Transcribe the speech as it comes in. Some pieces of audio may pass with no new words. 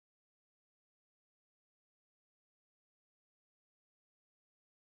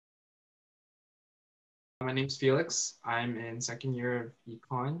My name's Felix. I'm in second year of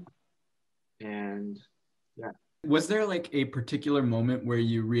econ, and yeah. Was there like a particular moment where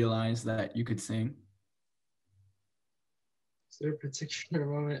you realized that you could sing? Is there a particular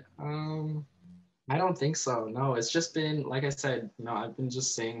moment? I don't think so. No, it's just been like I said. I've been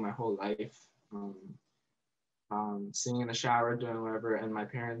just singing my whole life. Um, Singing in the shower, doing whatever, and my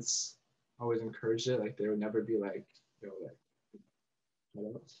parents always encouraged it. Like they would never be like, like,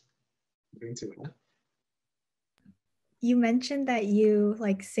 what else? Doing too much. You mentioned that you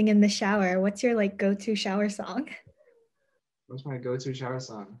like sing in the shower. What's your like go-to shower song? What's my go-to shower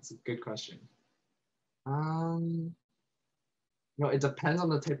song? It's a good question. Um, No, it depends on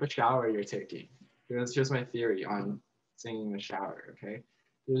the type of shower you're taking. Here's my theory on singing in the shower, okay?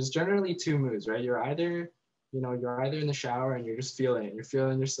 There's generally two moods, right? You're either in the shower and you're just feeling it. You're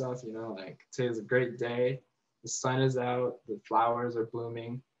feeling yourself, like today's a great day. The sun is out, the flowers are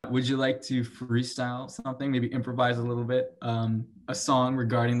blooming. Would you like to freestyle something, maybe improvise a little bit, a song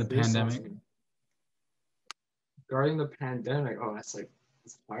regarding the pandemic? Regarding the pandemic, oh, it's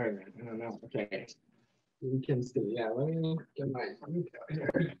hard, man. I don't know. Okay, we can see. Yeah, let me get my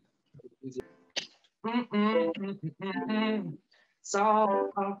here. It's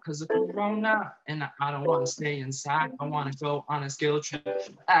all because of Corona, and I don't want to stay inside. I want to go on a skill trip.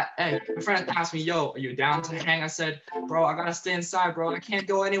 Hey, my friend asked me, "Yo, are you down to hang?" I said, "Bro, I gotta stay inside, bro. I can't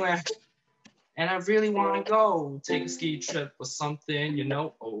go anywhere, and I really want to go take a ski trip or something, you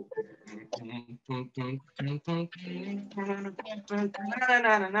know." Oh.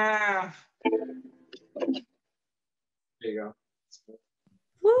 There you go.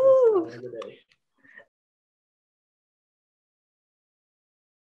 Woo!